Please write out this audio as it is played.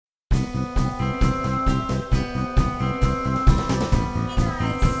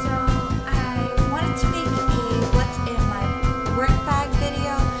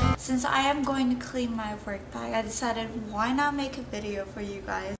since I am going to clean my work bag, I decided why not make a video for you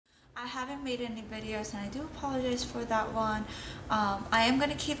guys. I haven't made any videos and I do apologize for that one. I am going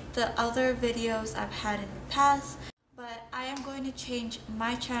to keep the other videos I've had in the past, but I am going to change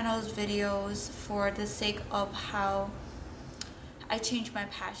my channel's videos for the sake of how I change my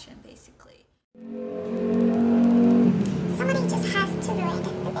passion, basically. Somebody just has to ruin the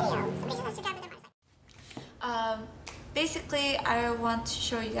video. Somebody just has to drive with their motorcycle. Basically, I want to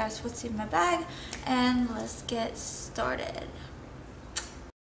show you guys what's in my bag, and let's get started.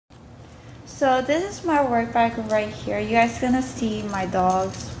 So this is my work bag right here. You guys gonna see my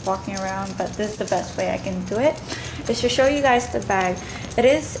dogs walking around, but this is the best way I can do it, is to show you guys the bag. It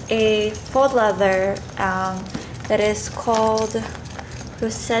is a faux leather that is called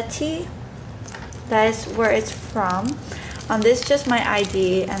Rossetti. That is where it's from. This is just my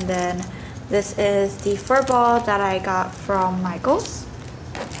ID, and then this is the fur ball that I got from Michael's.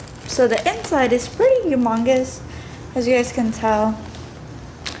 So the inside is pretty humongous, as you guys can tell.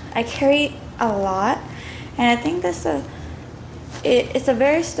 I carry a lot, and I think it's a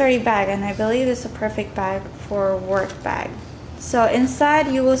very sturdy bag, and I believe it's a perfect bag for a work bag. So inside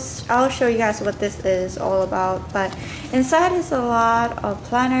I'll show you guys what this is all about, but inside is a lot of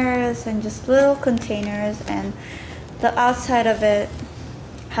planners and just little containers, and the outside of it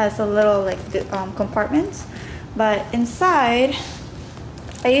has a little compartments. But inside,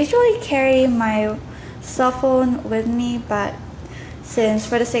 I usually carry my cell phone with me, but since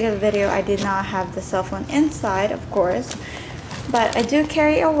for the sake of the video I did not have the cell phone inside, of course, but I do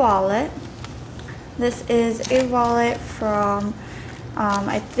carry a wallet. This is a wallet from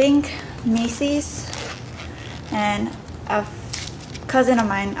I think Macy's, and a cousin of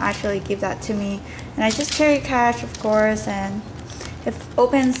mine actually gave that to me, and I just carry cash, of course, and it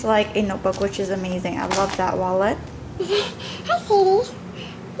opens like a notebook, which is amazing. I love that wallet. Hi, sweetie.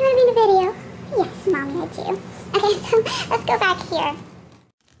 You want to be in the video? Yes, Mommy, I do. Okay, so let's go back here.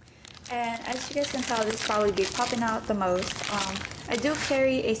 And as you guys can tell, this probably be popping out the most. I do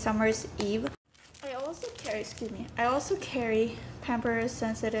carry a Summer's Eve. I also carry Pampers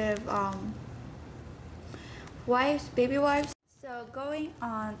Sensitive wipes, baby wipes. So going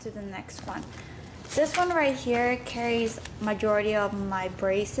on to the next one. This one right here carries majority of my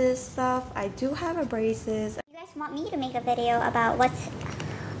braces stuff. I do have a braces. If you guys want me to make a video about what's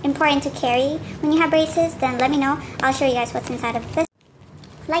important to carry when you have braces, then let me know. I'll show you guys what's inside of this.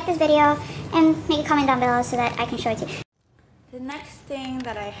 Like this video and make a comment down below so that I can show it to you. The next thing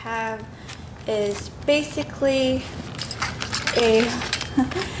that I have is basically it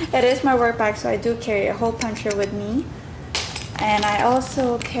is my work bag, so I do carry a hole puncher with me. And I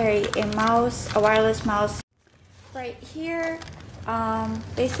also carry a mouse, a wireless mouse. Right here,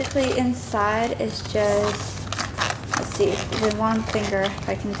 basically inside is just, let's see, with one finger if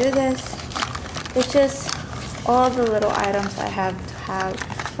I can do this. It's just all the little items I have to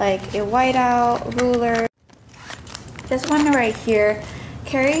have, like a whiteout, ruler. This one right here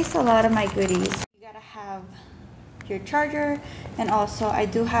carries a lot of my goodies. You gotta have your charger, and also I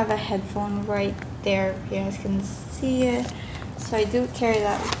do have a headphone right there, if you guys can see it. So I do carry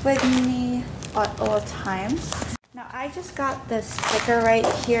that with me at all times. Now I just got this sticker right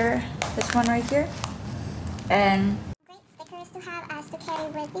here, this one right here, and great stickers to have as to carry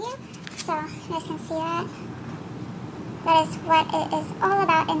with you. So you guys can see that. That is what it is all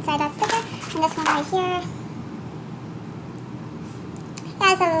about inside that sticker. And this one right here, it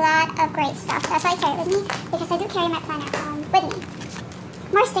has a lot of great stuff. That's why I carry it with me, because I do carry my planner with me.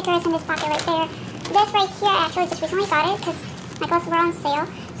 More stickers in this pocket right there. This right here, I actually just recently got it because Michael's were on sale.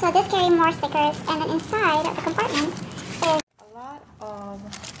 So this carries more stickers, and then inside of the compartment is a lot of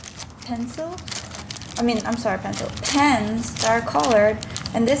pens that are colored,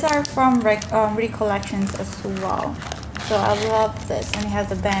 and these are from recollections as well. So I love this, and it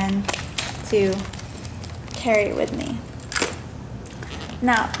has a band to carry with me.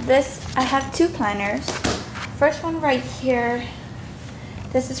 Now this, I have two planners. First one right here,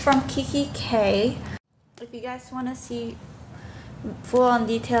 this is from Kiki K. If you guys want to see full on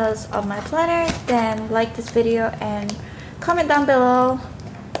details of my planner, then like this video and comment down below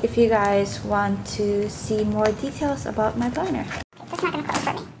if you guys want to see more details about my planner. That's not gonna close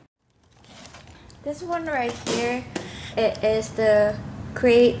for me. This one right here, it is the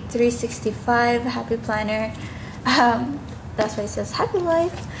Create 365 Happy Planner. That's why it says Happy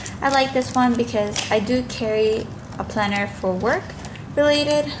Life. I like this one because I do carry a planner for work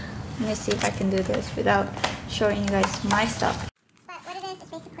related. Let me see if I can do this without showing you guys my stuff. But what it is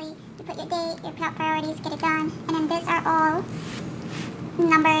basically you put your date, you put out priorities, get it done, and then these are all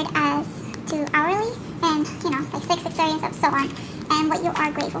numbered as to hourly, and you know, like 6, 6:30 and so on. and what you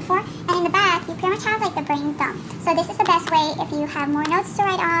are grateful for. And in the back, you pretty much have like the brain dump. So this is the best way if you have more notes to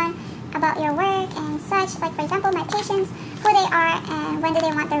write on about your work and such. Like for example, my patients, who they are and when do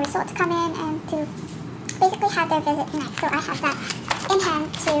they want the result to come in, and to basically have their visit next. So I have that in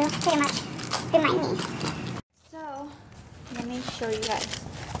hand to pretty much remind me. So let me show you guys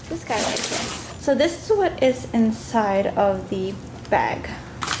this guy right here. So this is what is inside of the bag.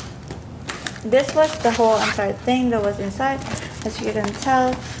 This was the whole entire thing that was inside, as you can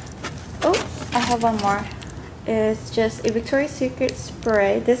tell. Oh, I have one more. It's just a Victoria's Secret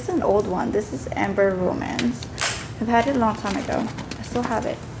spray. This is an old one. This is Amber Romance. I've had it a long time ago. I still have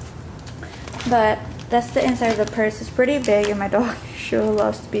it. But that's the inside of the purse. It's pretty big and my dog sure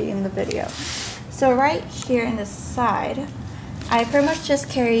loves to be in the video. So right here in the side, I pretty much just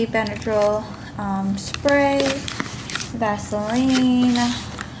carry Benadryl spray, Vaseline,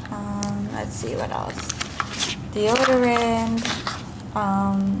 let's see what else, deodorant,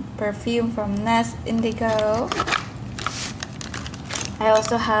 perfume from Nest Indigo. I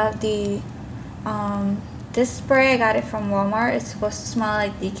also have the this spray. I got it from Walmart. It's supposed to smell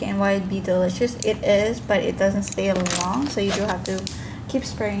like DKNY. It'd be delicious. It is, but it doesn't stay long, so you do have to keep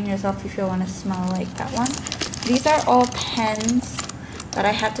spraying yourself if you want to smell like that one. These are all pens that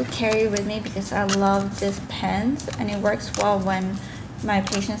I have to carry with me because I love these pens, and it works well when my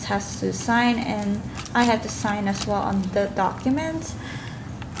patients has to sign and I have to sign as well on the documents.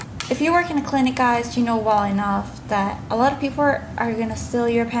 If you work in a clinic, guys, you know well enough that a lot of people are gonna steal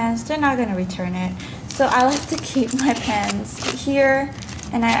your pens. They're not gonna return it. So I like to keep my pens here,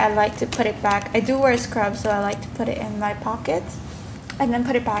 and I like to put it back. I do wear scrubs, so I like to put it in my pockets and then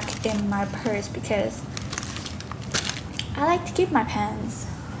put it back in my purse because I like to keep my pens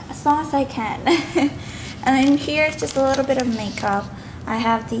as long as I can. And then here is just a little bit of makeup. I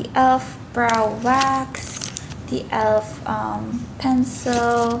have the e.l.f. brow wax, the e.l.f.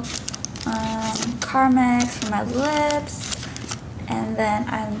 pencil, Carmex for my lips, and then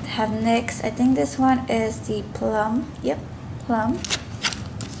I have NYX. I think this one is the plum. Yep, plum.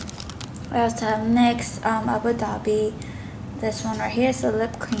 I also have NYX Abu Dhabi. This one right here is the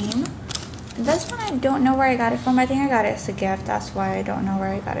lip cream. And this one I don't know where I got it from. I think I got it as a gift. That's why I don't know where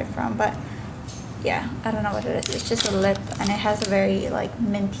I got it from. But yeah, I don't know what it is. It's just a lip, and it has a very like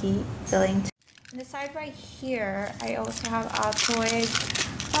minty feeling. On the side right here, I also have Altoids.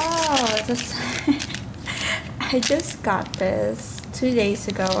 Oh, this I just got this 2 days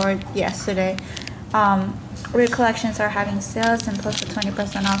ago or yesterday. Real Collections are having sales and plus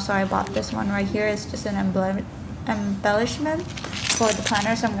 20% off, so I bought this one right here. It's just an embellishment for the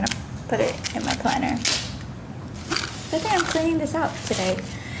planner, so I'm gonna put it in my planner. I think I'm cleaning this out today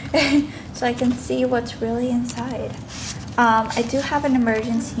so I can see what's really inside. I do have an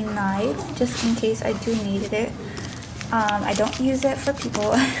emergency knife just in case I do need it. I don't use it for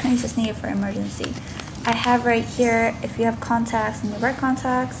people. I just need it for emergency. I have right here, if you have contacts and you wear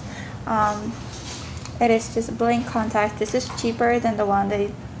contacts, it is just a blank contact. This is cheaper than the one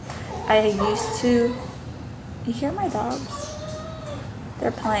that I used to. You hear my dogs?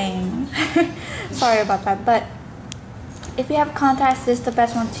 They're playing. Sorry about that, but if you have contacts, this is the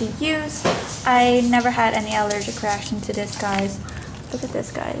best one to use. I never had any allergic reaction to this, guys. Look at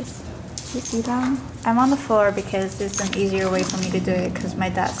this, guys. You see them? I'm on the floor because it's an easier way for me to do it because my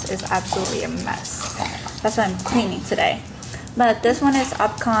desk is absolutely a mess. That's why I'm cleaning today. But this one is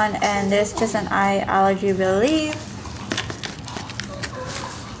Upcon, and this is just an eye allergy relief.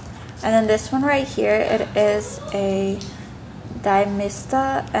 And then this one right here, it is a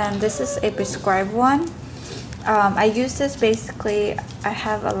Dimista, and this is a prescribed one. I use this basically, I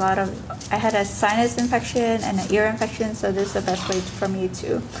had a sinus infection and an ear infection, so this is the best way for me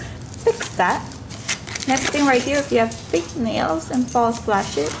to fix that. Next thing right here, if you have big nails and false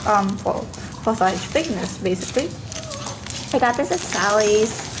lashes, false lash bigness basically. I got this at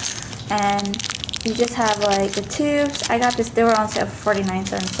Sally's, and you just have like the tubes. I got this, they were on sale for 49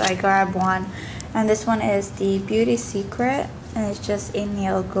 cents, so I grabbed one. And this one is the Beauty Secret, and it's just a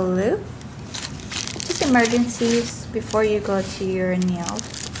nail glue. Just emergencies before you go to your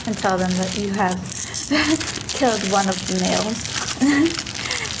nails and tell them that you have killed one of the nails.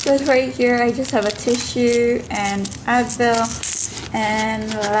 So right here, I just have a tissue and Advil,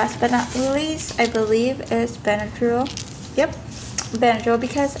 and last but not least, I believe is Benadryl. Yep, Benadryl,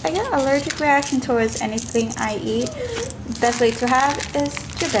 because I get allergic reaction towards anything I eat. The best way to have is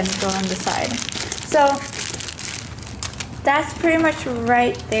your Benadryl on the side. So that's pretty much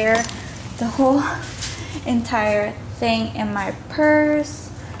right there, the whole entire thing in my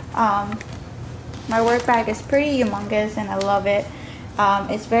purse. My work bag is pretty humongous and I love it.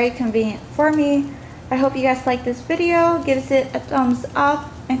 It's very convenient for me. I hope you guys like this video. Give it a thumbs up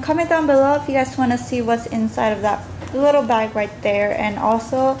and comment down below if you guys want to see what's inside of that little bag right there, and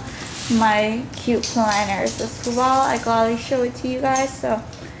also my cute planners as well. I gladly show it to you guys. So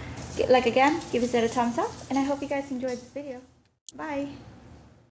like again, give it a thumbs up, and I hope you guys enjoyed this video. Bye.